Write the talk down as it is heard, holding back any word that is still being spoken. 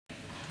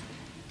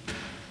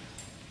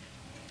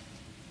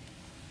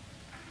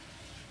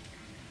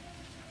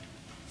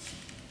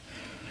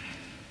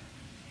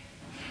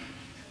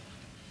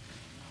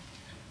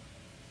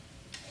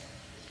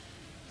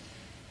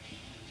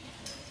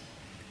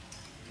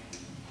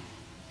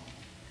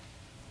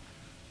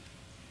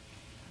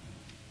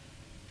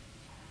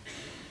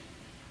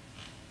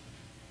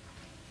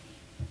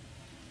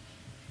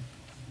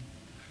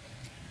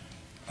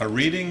A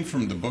reading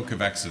from the book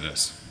of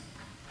Exodus.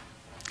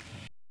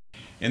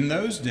 In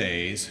those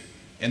days,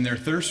 in their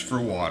thirst for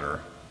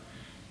water,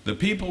 the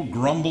people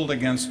grumbled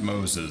against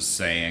Moses,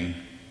 saying,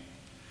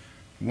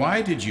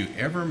 "Why did you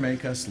ever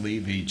make us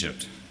leave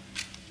Egypt?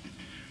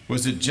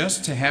 Was it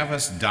just to have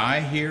us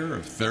die here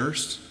of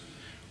thirst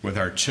with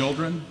our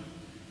children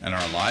and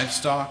our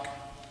livestock?"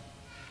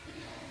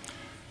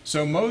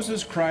 So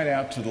Moses cried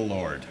out to the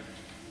Lord,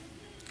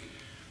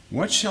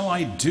 "What shall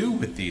I do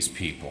with these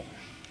people?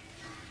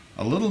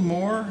 A little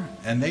more,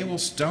 and they will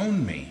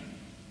stone me."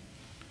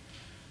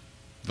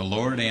 The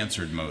Lord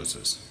answered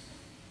Moses,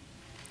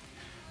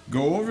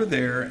 "Go over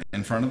there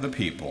in front of the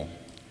people,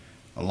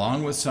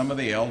 along with some of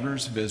the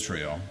elders of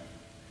Israel,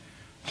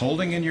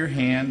 holding in your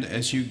hand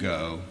as you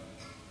go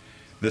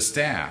the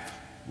staff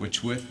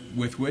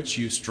with which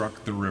you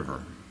struck the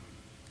river.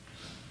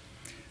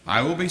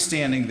 I will be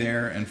standing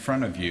there in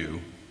front of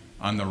you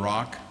on the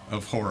rock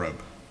of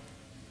Horeb.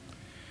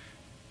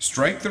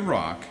 Strike the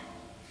rock,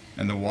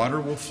 and the water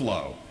will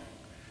flow.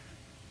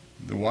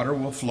 The water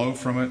will flow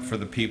from it for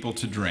the people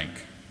to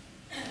drink."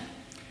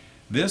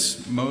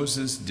 This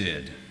Moses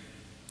did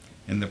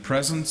in the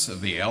presence of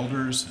the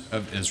elders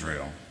of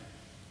Israel.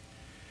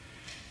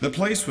 The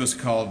place was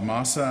called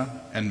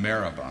Massah and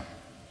Meribah,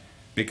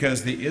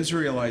 because the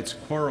Israelites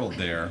quarreled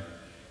there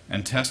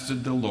and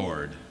tested the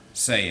Lord,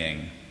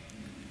 saying,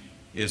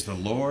 "Is the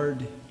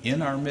Lord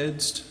in our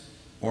midst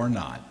or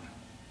not?"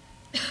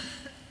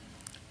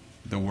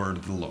 The word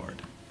of the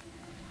Lord.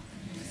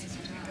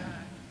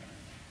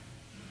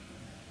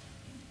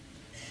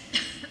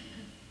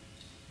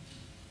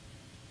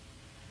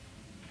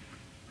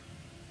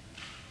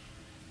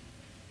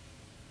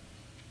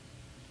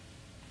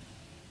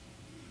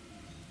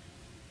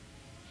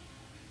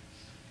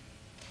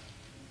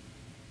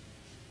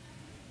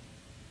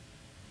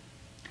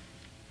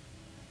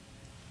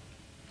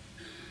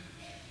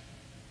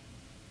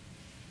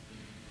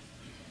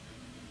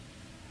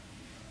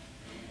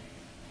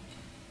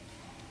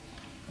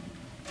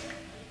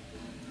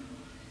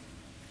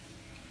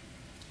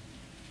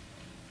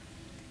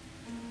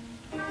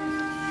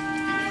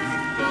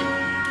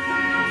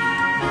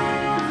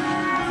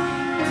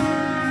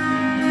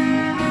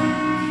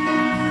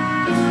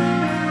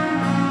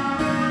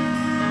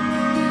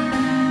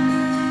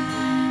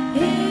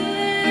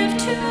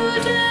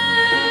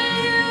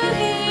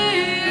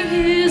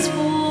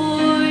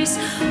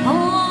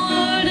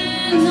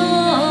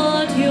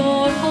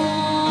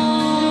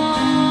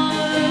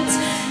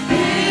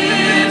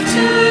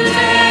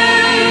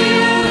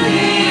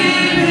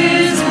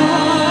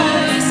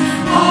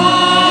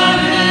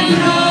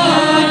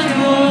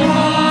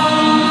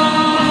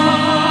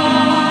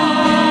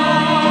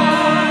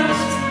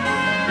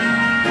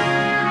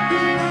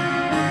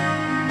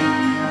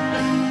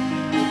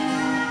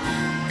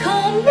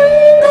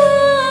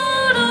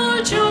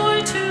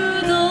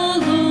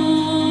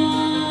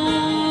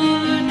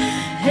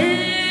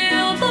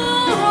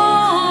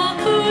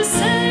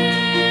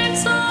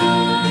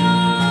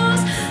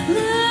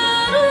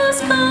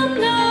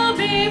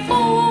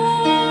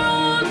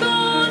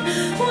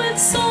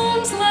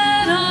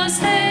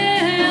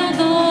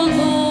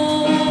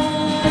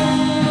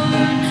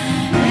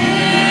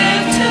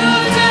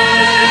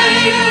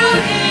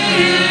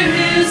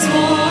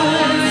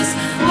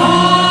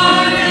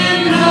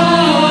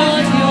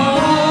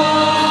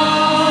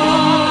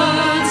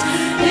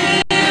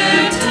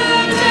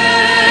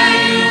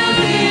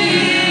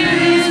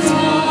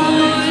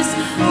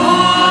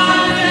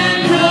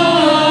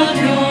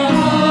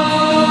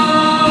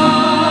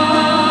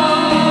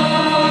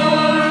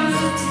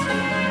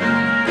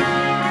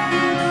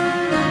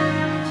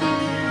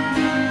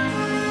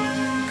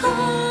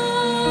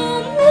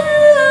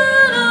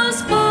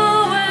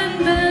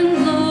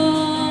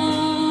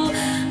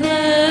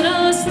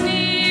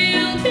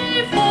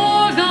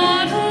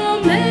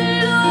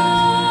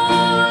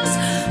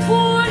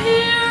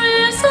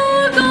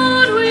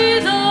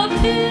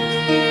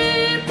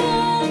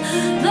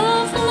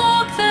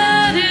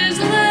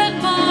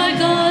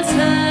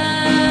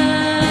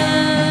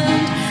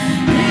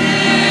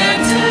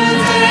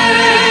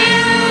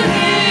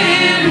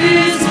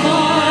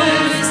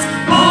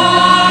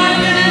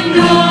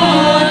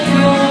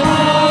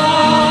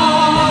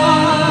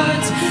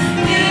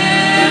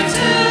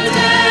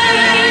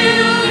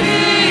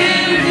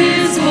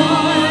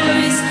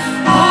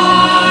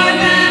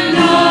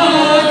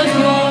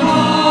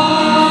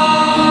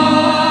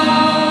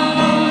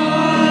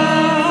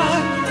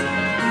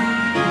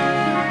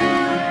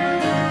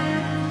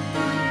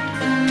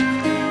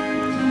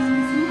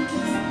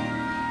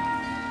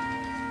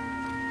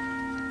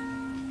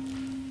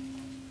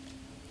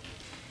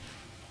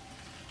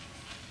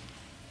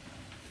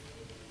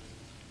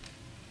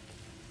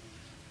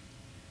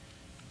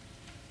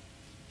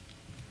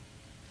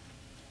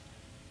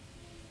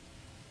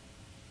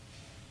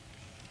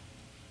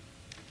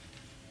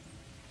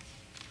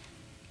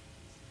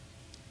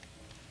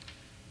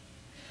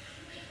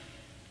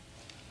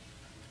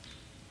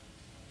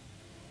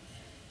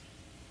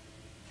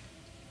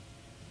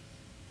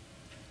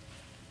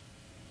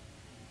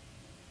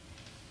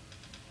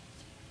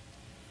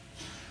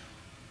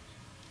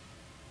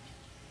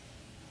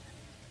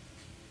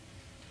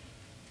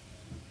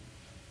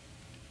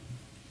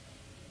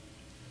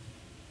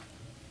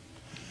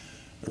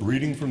 A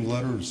reading from the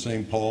letter of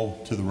St.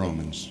 Paul to the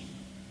Romans.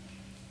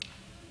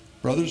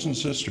 Brothers and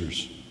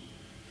sisters,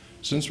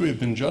 since we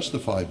have been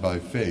justified by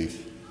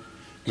faith,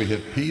 we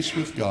have peace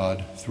with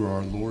God through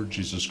our Lord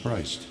Jesus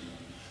Christ,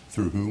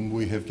 through whom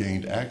we have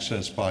gained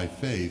access by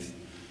faith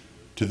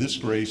to this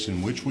grace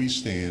in which we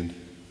stand,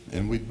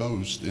 and we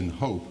boast in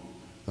hope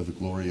of the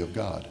glory of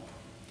God.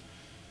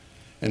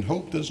 And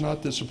hope does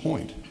not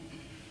disappoint,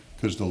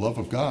 because the love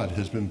of God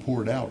has been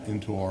poured out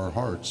into our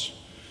hearts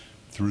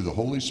through the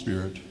Holy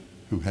Spirit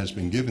who has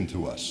been given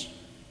to us.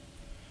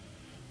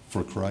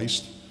 For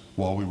Christ,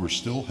 while we were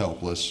still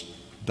helpless,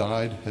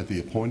 died at the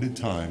appointed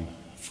time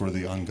for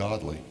the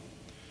ungodly.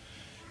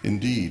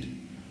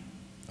 Indeed,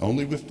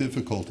 only with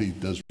difficulty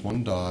does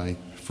one die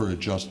for a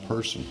just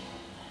person,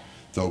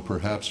 though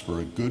perhaps for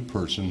a good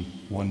person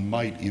one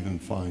might even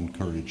find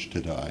courage to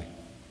die.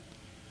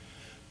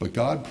 But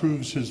God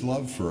proves his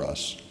love for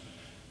us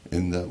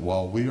in that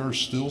while we are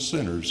still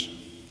sinners,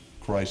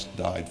 Christ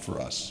died for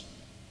us.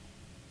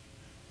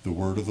 The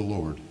word of the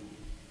Lord.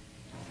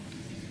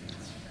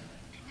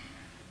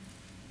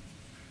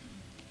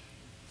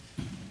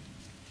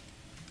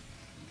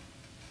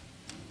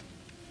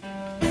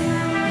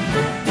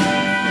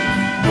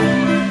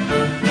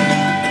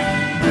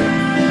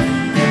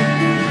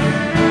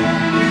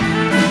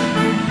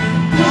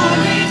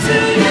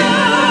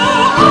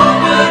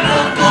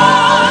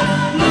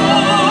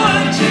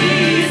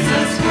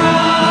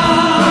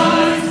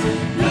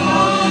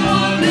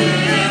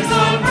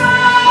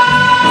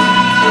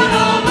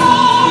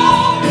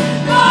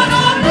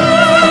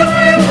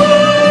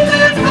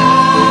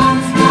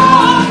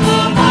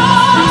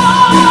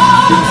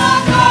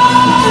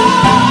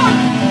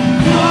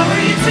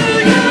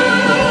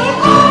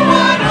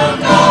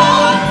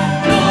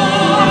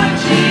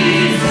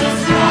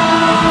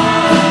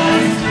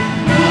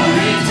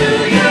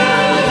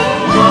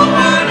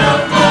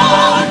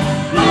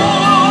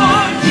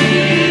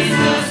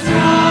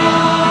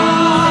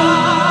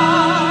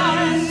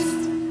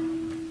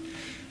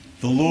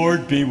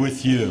 Be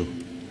with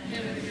you.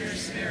 And with your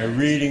spirit. A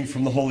reading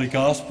from the Holy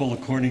Gospel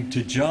according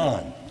to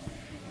John.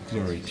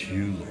 Glory to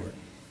you, Lord.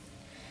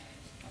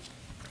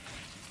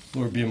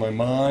 Lord, be in my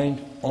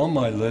mind, on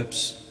my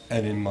lips,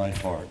 and in my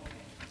heart.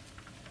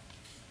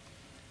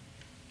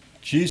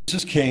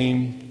 Jesus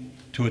came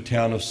to a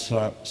town of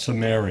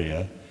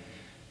Samaria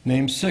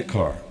named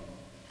Sychar,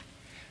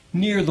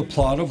 near the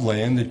plot of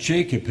land that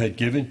Jacob had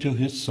given to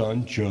his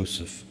son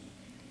Joseph.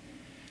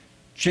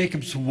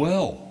 Jacob's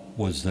well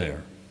was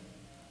there.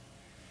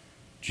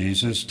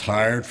 Jesus,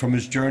 tired from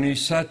his journey,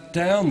 sat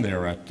down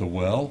there at the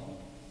well.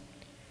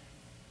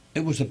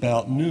 It was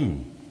about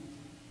noon.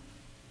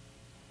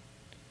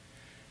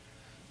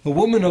 A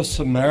woman of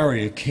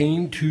Samaria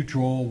came to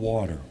draw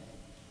water.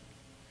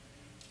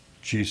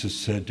 Jesus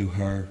said to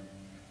her,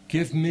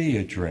 "Give me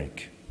a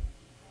drink."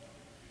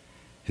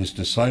 His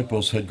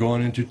disciples had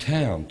gone into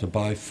town to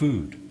buy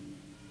food.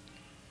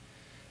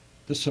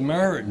 The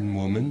Samaritan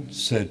woman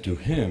said to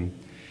him,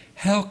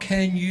 "How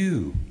can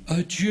you,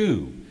 a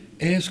Jew,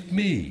 ask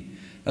me,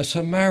 a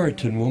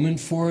Samaritan woman,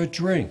 for a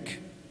drink?"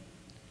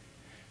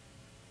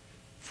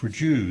 For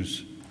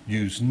Jews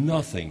use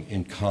nothing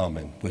in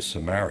common with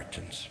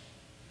Samaritans.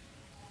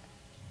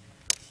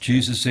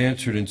 Jesus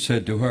answered and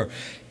said to her,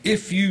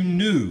 "If you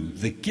knew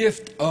the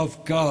gift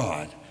of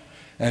God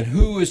and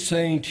who is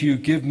saying to you,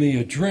 'Give me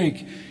a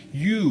drink,'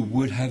 you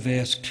would have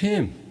asked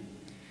him,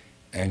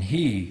 and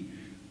he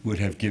would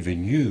have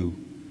given you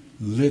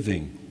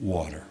living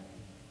water."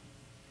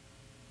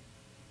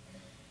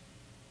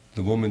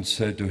 The woman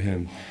said to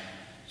him,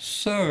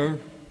 "Sir,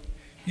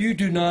 you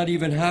do not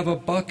even have a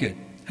bucket,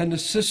 and the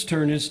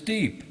cistern is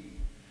deep.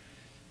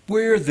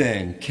 Where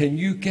then can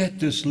you get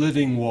this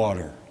living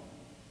water?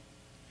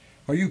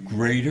 Are you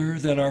greater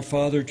than our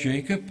father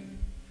Jacob,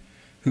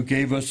 who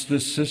gave us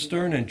this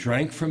cistern and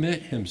drank from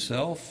it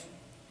himself,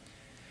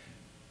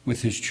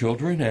 with his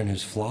children and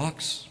his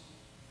flocks?"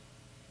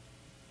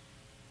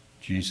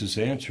 Jesus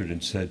answered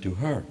and said to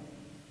her,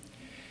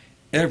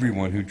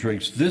 "Everyone who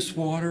drinks this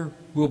water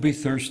will be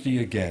thirsty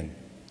again.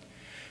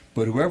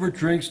 But whoever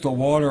drinks the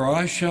water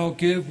I shall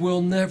give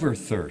will never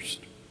thirst.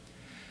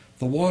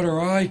 The water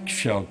I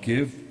shall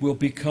give will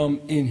become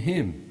in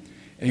him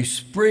a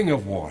spring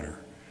of water,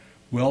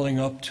 welling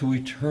up to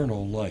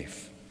eternal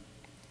life."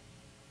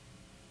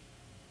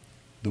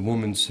 The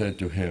woman said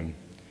to him,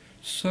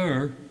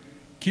 "Sir,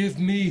 give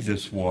me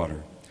this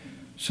water,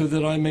 so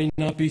that I may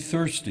not be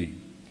thirsty,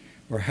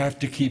 or have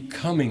to keep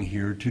coming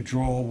here to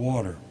draw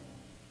water.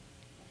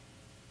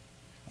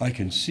 I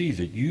can see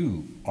that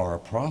you are a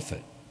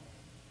prophet.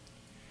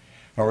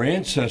 Our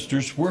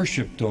ancestors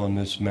worshipped on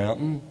this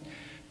mountain,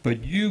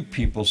 but you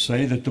people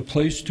say that the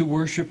place to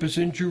worship is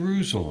in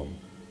Jerusalem."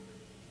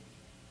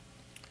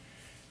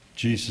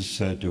 Jesus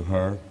said to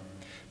her,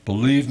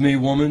 "Believe me,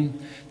 woman,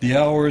 the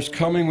hour is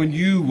coming when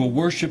you will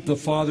worship the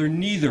Father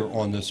neither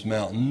on this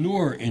mountain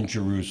nor in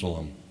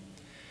Jerusalem.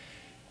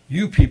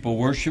 You people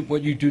worship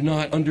what you do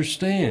not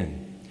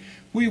understand.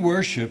 We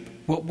worship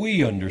what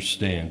we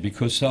understand,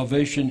 because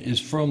salvation is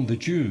from the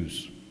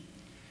Jews.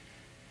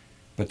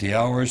 But the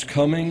hour is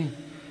coming,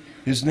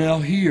 is now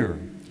here,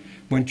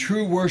 when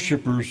true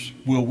worshipers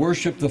will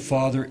worship the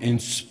Father in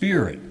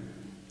spirit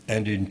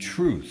and in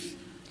truth.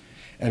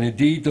 And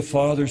indeed, the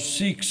Father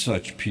seeks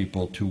such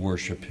people to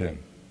worship him.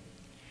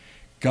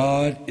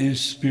 God is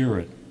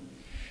spirit,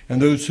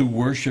 and those who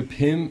worship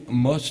him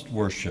must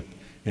worship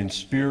in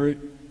spirit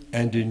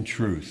and in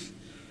truth.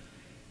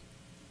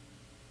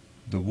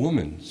 The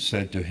woman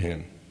said to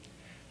him,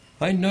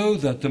 I know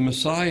that the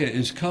Messiah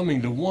is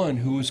coming, the one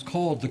who is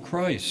called the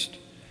Christ.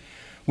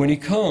 When he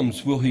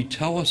comes, will he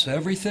tell us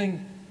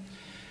everything?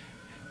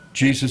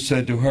 Jesus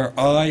said to her,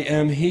 I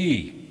am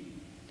he,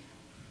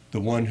 the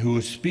one who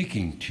is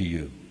speaking to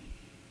you.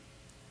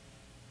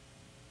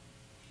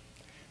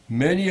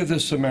 Many of the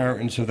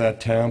Samaritans of that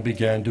town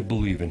began to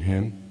believe in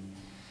him.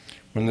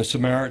 When the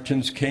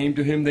Samaritans came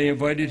to him, they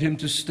invited him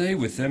to stay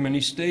with them, and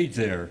he stayed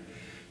there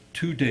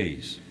 2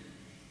 days.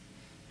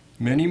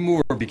 Many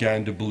more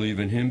began to believe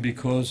in him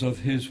because of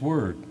his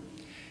word.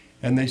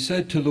 And they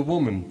said to the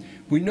woman,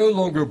 we no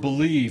longer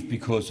believe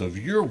because of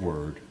your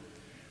word,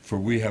 for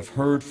we have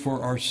heard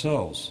for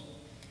ourselves,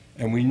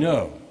 and we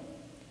know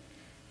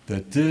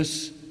that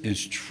this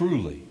is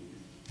truly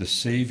the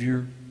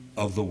Savior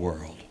of the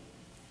world.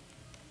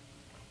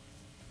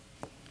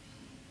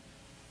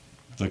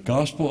 The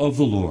Gospel of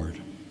the Lord.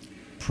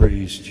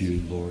 Praise to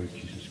you, Lord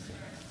Jesus Christ.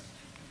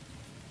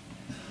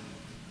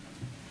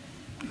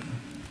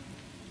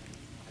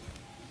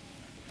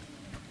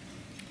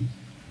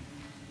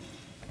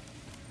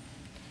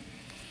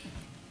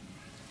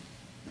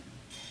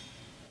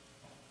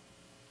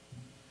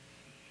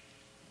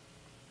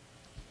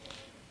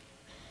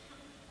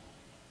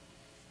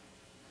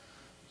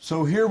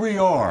 So here we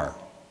are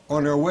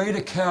on our way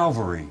to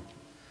Calvary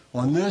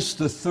on this,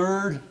 the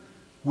third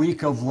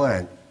week of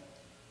Lent.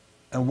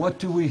 And what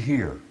do we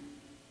hear?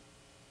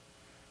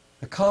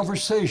 A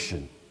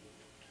conversation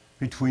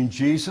between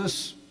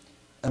Jesus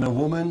and a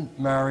woman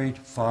married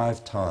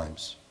 5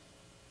 times.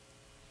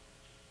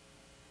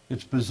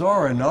 It's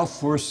bizarre enough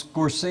for a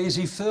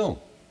Scorsese film.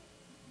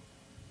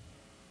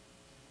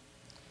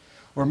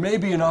 Or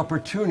maybe an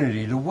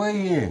opportunity to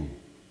weigh in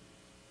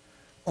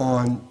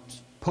on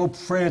Pope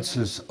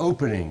Francis'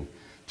 opening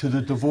to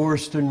the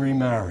divorced and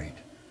remarried.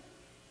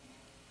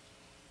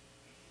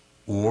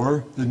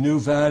 Or the new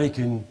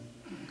Vatican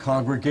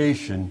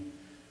Congregation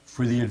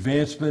for the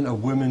Advancement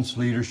of Women's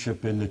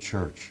Leadership in the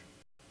Church.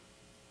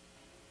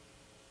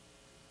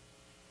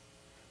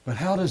 But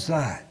how does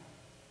that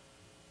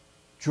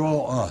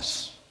draw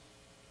us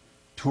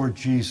toward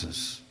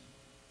Jesus,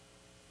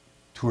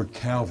 toward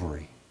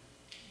Calvary,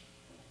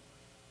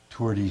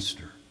 toward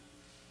Easter?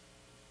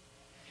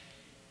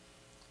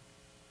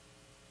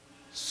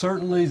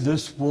 Certainly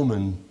this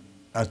woman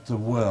at the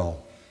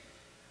well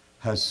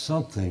has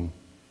something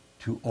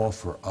to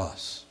offer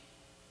us.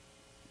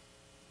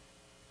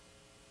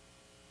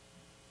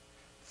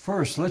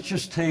 First, let's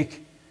just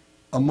take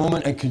a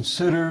moment and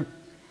consider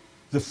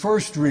the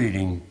first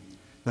reading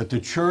that the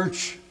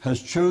Church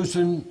has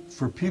chosen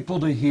for people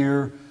to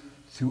hear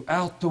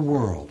throughout the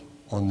world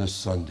on this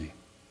Sunday.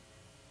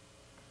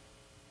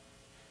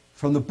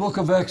 From the book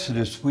of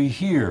Exodus, we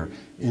hear,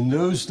 in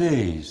those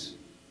days,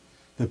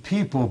 the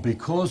people,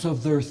 because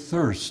of their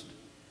thirst,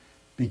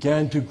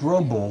 began to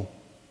grumble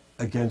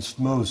against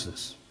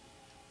Moses.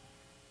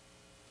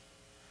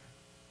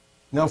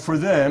 Now for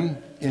them,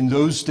 in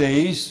those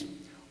days,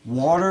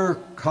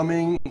 water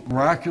coming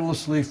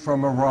miraculously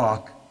from a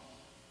rock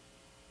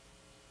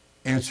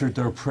answered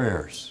their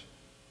prayers.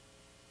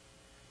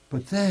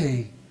 But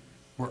they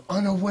were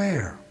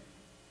unaware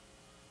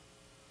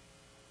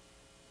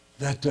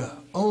that the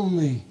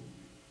only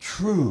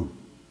true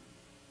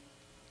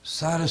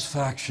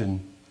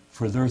satisfaction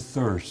for their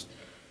thirst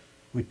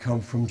would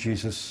come from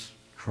Jesus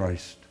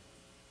Christ,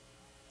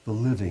 the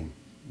living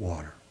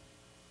water.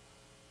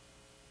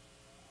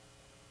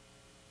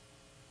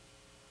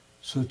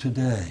 So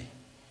today,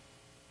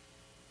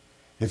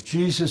 if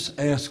Jesus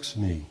asks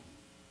me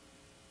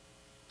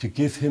to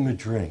give him a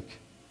drink,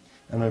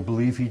 and I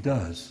believe he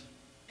does,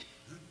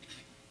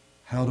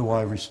 how do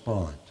I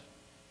respond?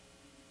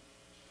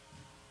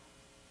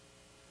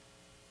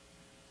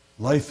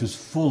 Life is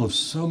full of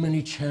so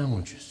many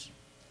challenges.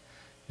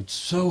 It's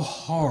so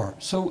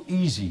hard, so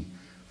easy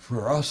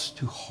for us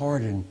to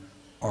harden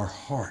our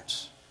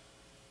hearts.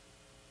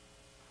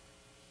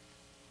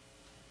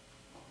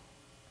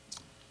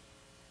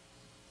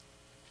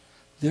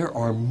 There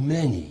are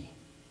many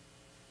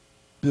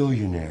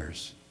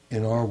billionaires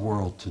in our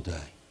world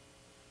today.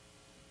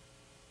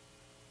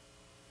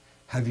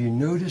 Have you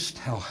noticed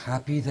how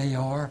happy they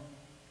are?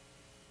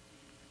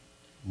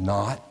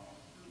 Not.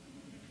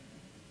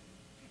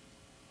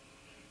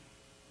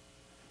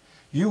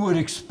 You would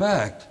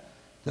expect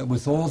that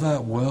with all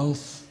that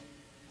wealth,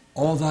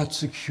 all that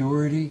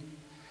security,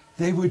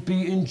 they would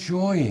be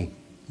enjoying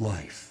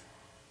life.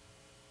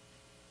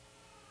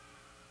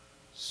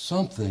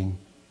 Something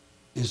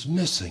is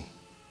missing.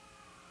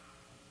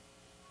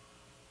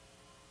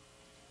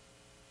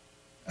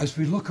 As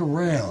we look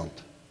around,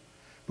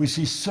 we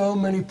see so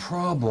many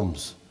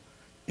problems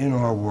in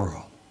our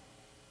world.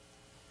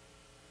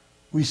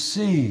 We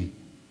see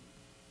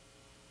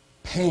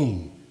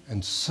pain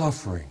and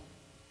suffering,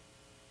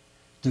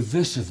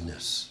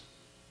 divisiveness.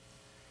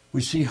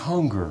 We see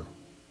hunger.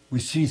 We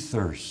see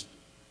thirst.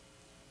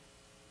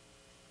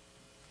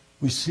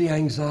 We see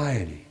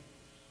anxiety,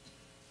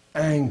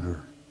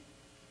 anger,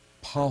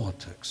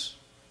 politics.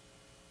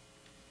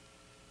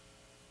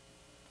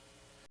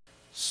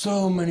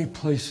 So many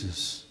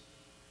places,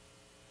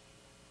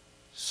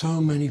 so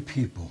many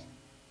people,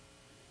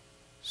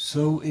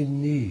 so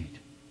in need,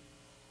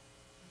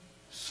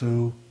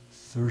 so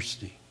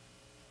thirsty.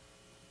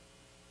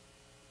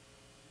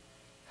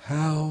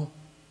 How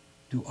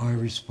do I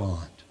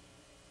respond?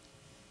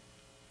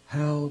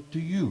 How do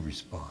you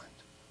respond?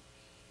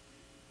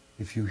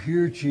 If you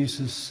hear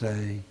Jesus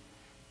say,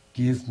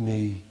 "Give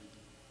me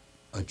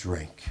a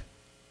drink,"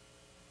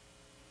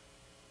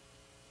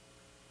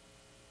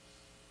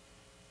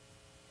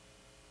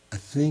 I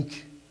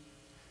think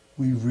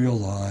we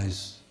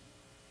realize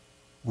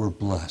we're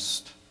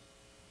blessed.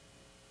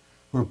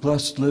 We're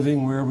blessed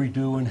living where we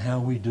do and how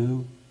we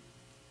do.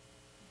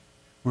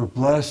 We're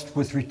blessed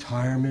with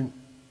retirement,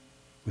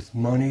 with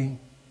money,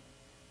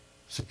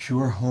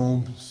 secure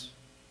homes,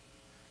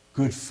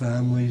 good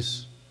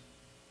families,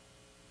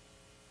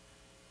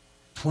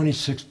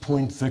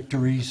 26-point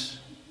victories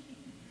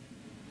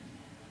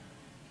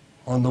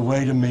on the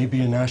way to maybe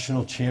a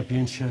national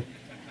championship.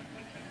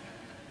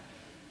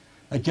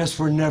 I guess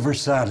we're never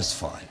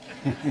satisfied.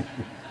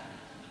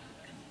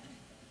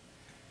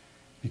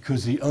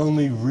 Because the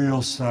only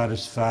real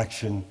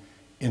satisfaction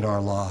in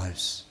our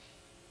lives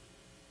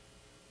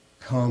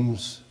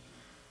comes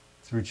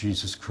through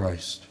Jesus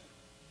Christ,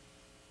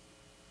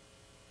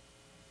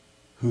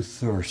 who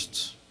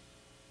thirsts.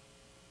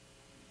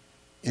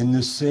 In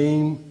the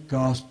same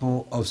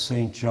Gospel of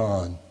St.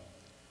 John,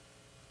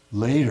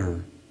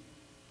 later,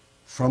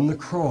 from the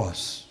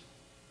cross,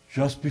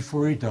 just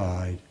before he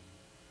died,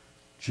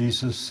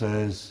 Jesus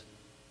says,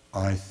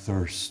 "I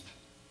thirst."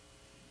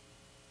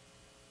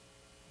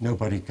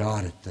 Nobody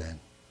got it then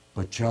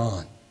but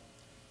John,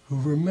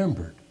 who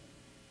remembered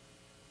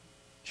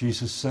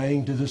Jesus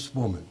saying to this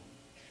woman,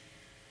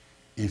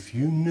 "If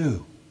you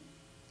knew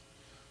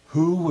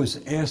who was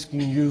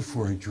asking you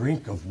for a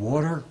drink of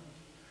water,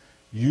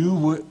 you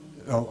would,"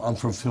 I'm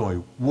from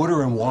Philly,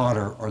 water and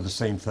water are the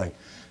same thing.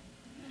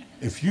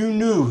 If you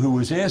knew who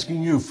was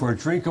asking you for a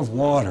drink of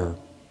water,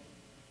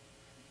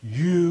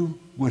 you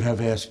would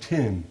have asked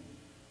him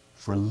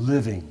for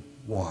living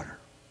water.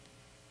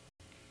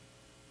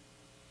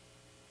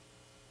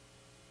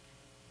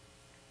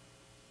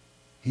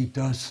 He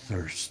does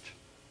thirst.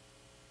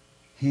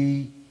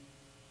 He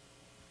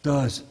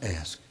does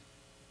ask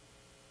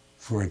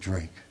for a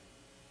drink.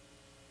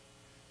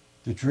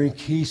 The drink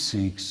he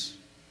seeks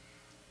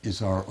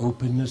is our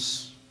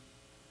openness,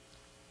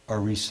 our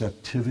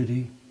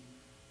receptivity,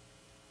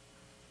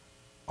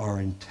 our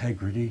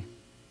integrity,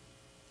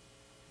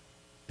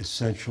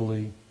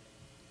 essentially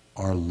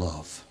our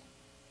love.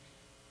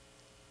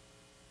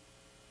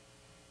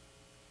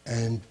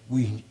 And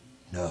we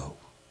know,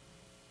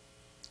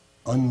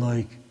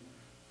 unlike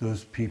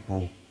those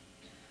people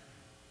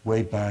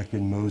way back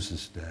in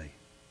Moses' day,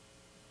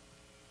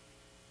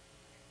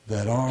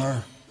 that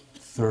our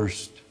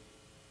thirst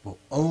will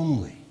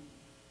only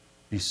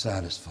be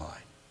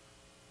satisfied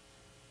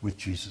with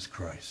Jesus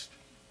Christ.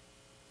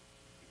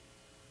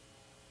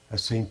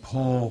 As St.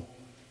 Paul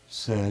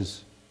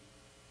says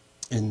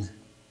in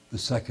the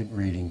second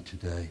reading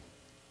today,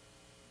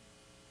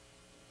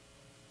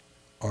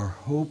 our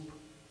hope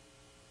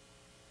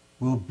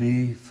will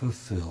be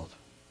fulfilled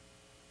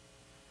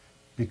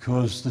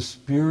because the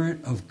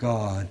Spirit of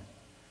God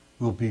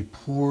will be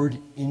poured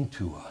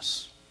into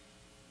us.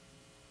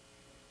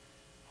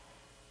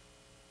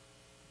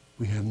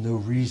 We have no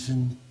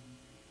reason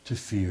to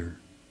fear.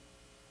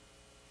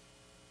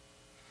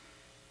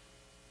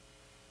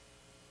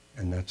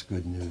 And that's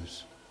good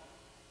news.